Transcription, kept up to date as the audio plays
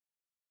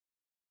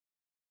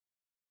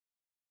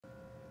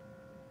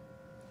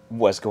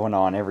What's going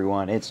on,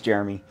 everyone? It's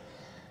Jeremy.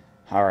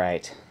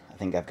 Alright, I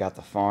think I've got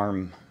the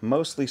farm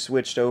mostly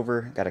switched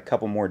over. Got a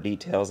couple more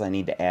details I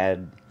need to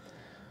add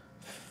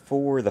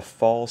for the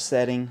fall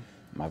setting.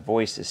 My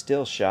voice is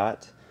still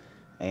shot,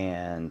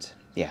 and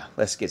yeah,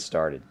 let's get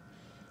started.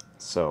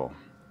 So,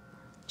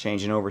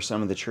 changing over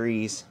some of the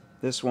trees.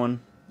 This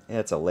one,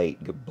 it's a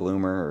late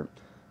bloomer, or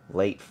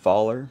late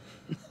faller.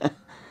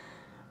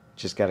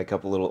 Just got a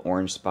couple little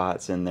orange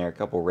spots in there, a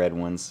couple red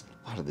ones.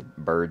 A lot of the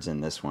birds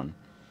in this one.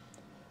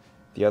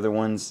 The other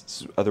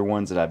ones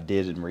that I've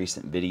did in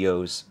recent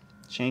videos,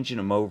 changing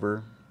them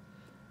over,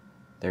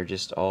 they're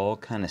just all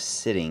kind of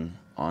sitting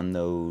on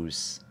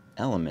those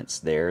elements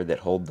there that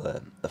hold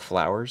the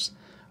flowers.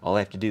 All I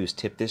have to do is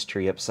tip this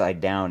tree upside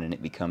down and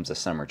it becomes a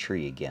summer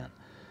tree again.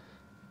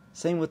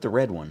 Same with the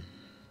red one,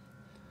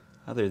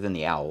 other than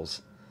the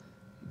owls.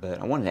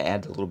 But I wanted to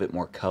add a little bit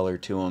more color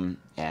to them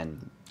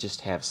and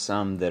just have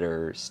some that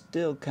are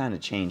still kind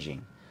of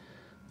changing.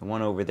 The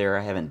one over there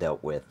I haven't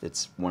dealt with.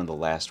 It's one of the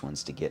last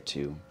ones to get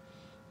to.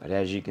 But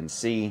as you can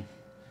see,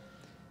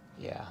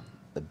 yeah,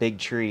 the big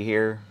tree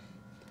here,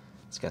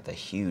 it's got the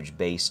huge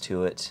base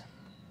to it.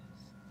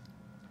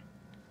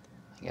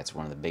 I think that's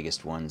one of the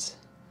biggest ones.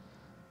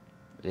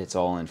 But it's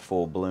all in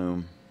full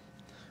bloom.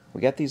 We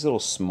got these little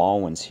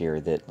small ones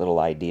here, that little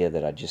idea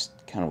that I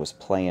just kind of was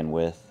playing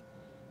with.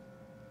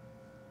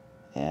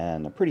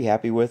 And I'm pretty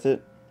happy with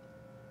it.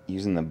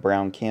 Using the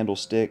brown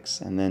candlesticks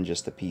and then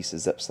just the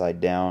pieces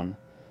upside down.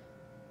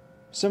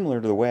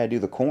 Similar to the way I do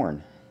the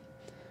corn,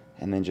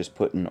 and then just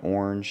putting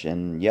orange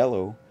and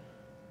yellow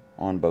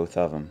on both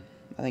of them.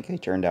 I think they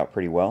turned out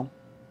pretty well.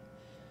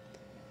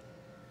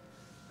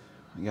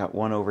 We got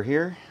one over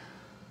here,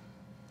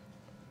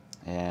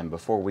 and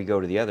before we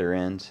go to the other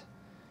end,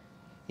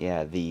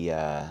 yeah,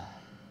 the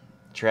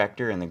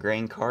tractor and the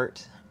grain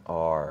cart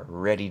are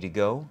ready to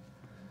go.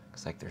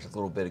 Looks like there's a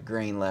little bit of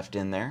grain left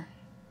in there,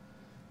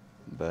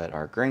 but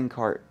our grain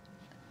cart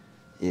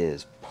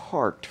is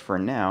parked for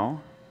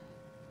now.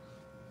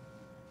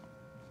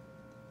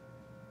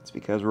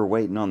 Because we're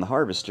waiting on the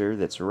harvester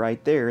that's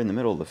right there in the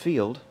middle of the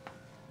field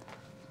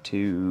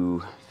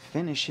to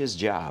finish his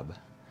job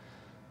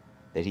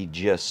that he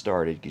just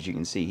started, because you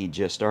can see he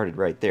just started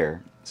right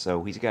there.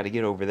 So he's got to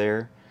get over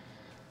there.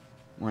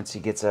 Once he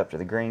gets up to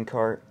the grain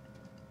cart,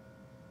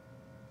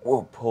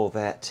 we'll pull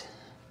that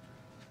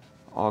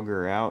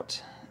auger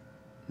out,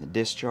 the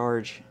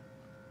discharge,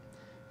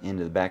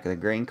 into the back of the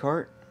grain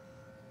cart,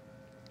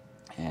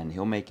 and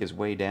he'll make his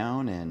way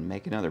down and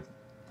make another.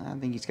 I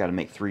think he's got to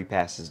make 3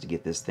 passes to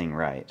get this thing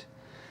right.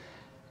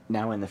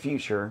 Now in the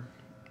future,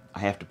 I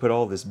have to put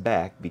all this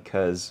back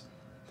because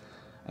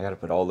I got to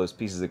put all those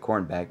pieces of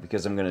corn back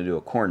because I'm going to do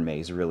a corn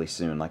maze really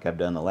soon, like I've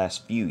done the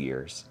last few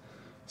years.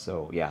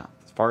 So yeah,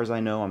 as far as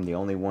I know, I'm the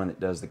only one that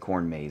does the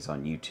corn maze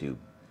on YouTube.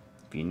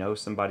 If you know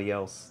somebody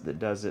else that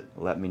does it,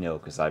 let me know,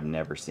 because I've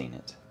never seen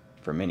it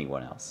from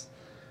anyone else.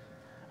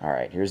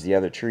 Alright, here's the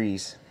other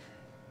trees.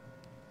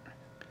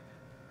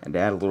 And to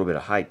add a little bit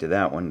of height to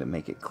that one to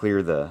make it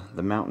clear the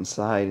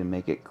mountainside and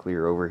make it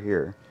clear over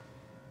here.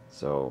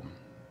 So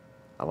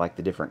I like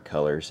the different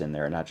colors in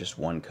there, not just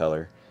one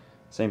color.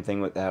 Same thing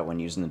with that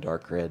one, using the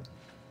dark red.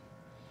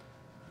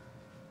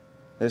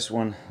 This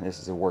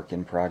is a work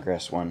in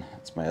progress one.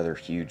 It's my other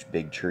huge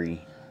big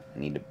tree. I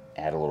need to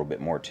add a little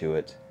bit more to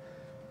it.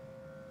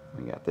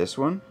 We got this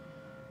one.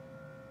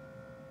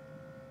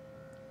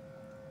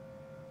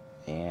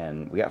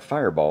 And we got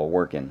Fireball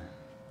working.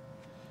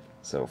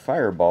 So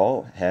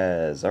Fireball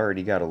has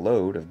already got a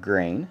load of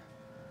grain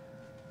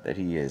that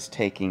he is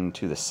taking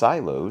to the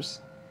silos.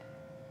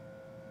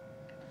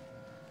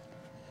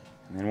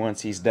 And then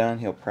once he's done,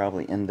 he'll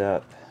probably end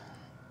up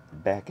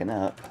backing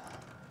up.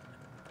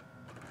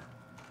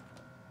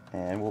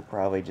 And we'll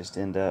probably just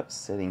end up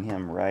sitting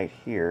him right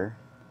here.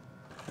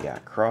 Yeah,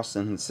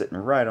 crossing and sitting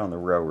right on the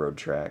railroad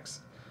tracks.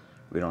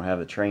 We don't have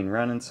the train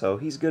running, so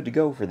he's good to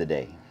go for the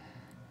day.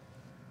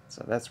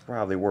 So that's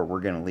probably where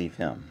we're going to leave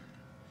him.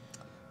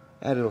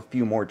 Added a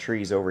few more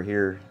trees over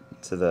here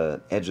to the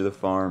edge of the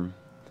farm.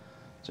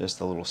 Just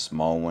the little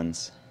small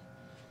ones.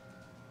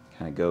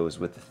 Kind of goes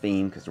with the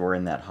theme because we're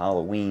in that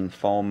Halloween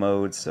fall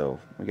mode. So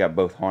we got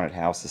both haunted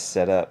houses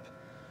set up.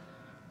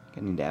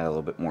 I need to add a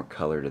little bit more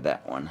color to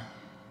that one.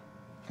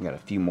 I got a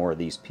few more of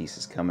these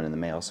pieces coming in the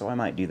mail, so I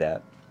might do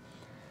that.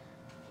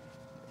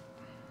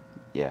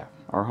 Yeah,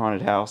 our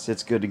haunted house,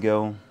 it's good to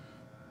go.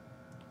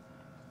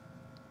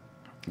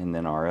 And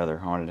then our other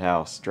haunted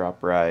house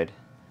drop ride,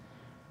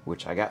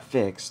 which I got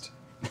fixed.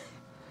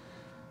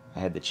 I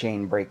had the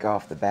chain break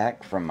off the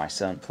back from my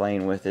son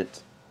playing with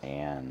it,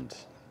 and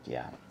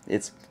yeah,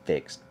 it's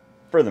fixed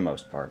for the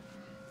most part.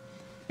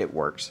 It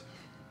works.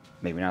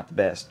 Maybe not the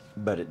best,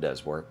 but it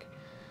does work.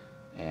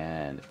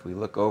 And if we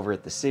look over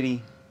at the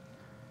city,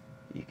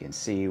 you can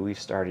see we've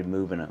started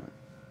moving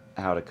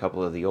out a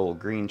couple of the old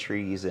green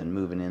trees and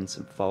moving in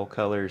some fall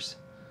colors.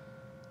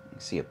 You can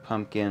see a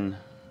pumpkin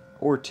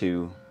or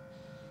two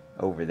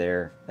over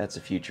there. That's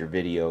a future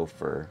video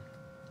for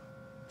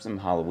some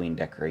Halloween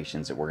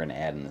decorations that we're going to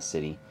add in the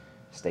city.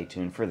 Stay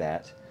tuned for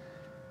that.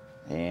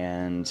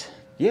 And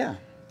yeah,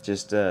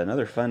 just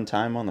another fun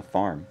time on the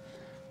farm.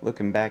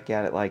 Looking back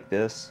at it like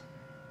this,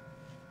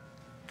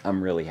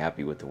 I'm really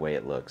happy with the way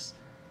it looks.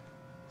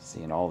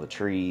 Seeing all the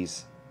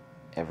trees,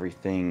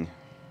 everything.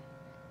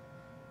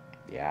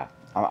 Yeah,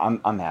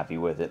 I'm happy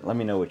with it. Let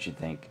me know what you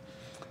think.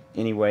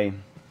 Anyway,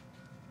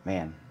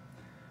 man,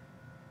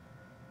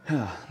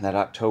 that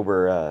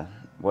October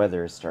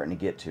weather is starting to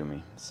get to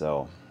me.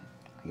 So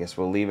I guess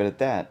we'll leave it at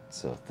that.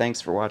 So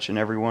thanks for watching,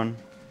 everyone.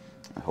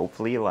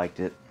 Hopefully you liked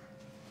it.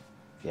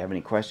 If you have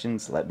any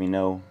questions, let me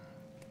know.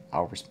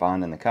 I'll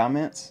respond in the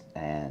comments,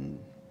 and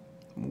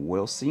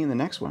we'll see you in the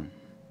next one.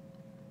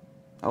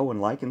 Oh,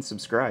 and like and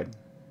subscribe.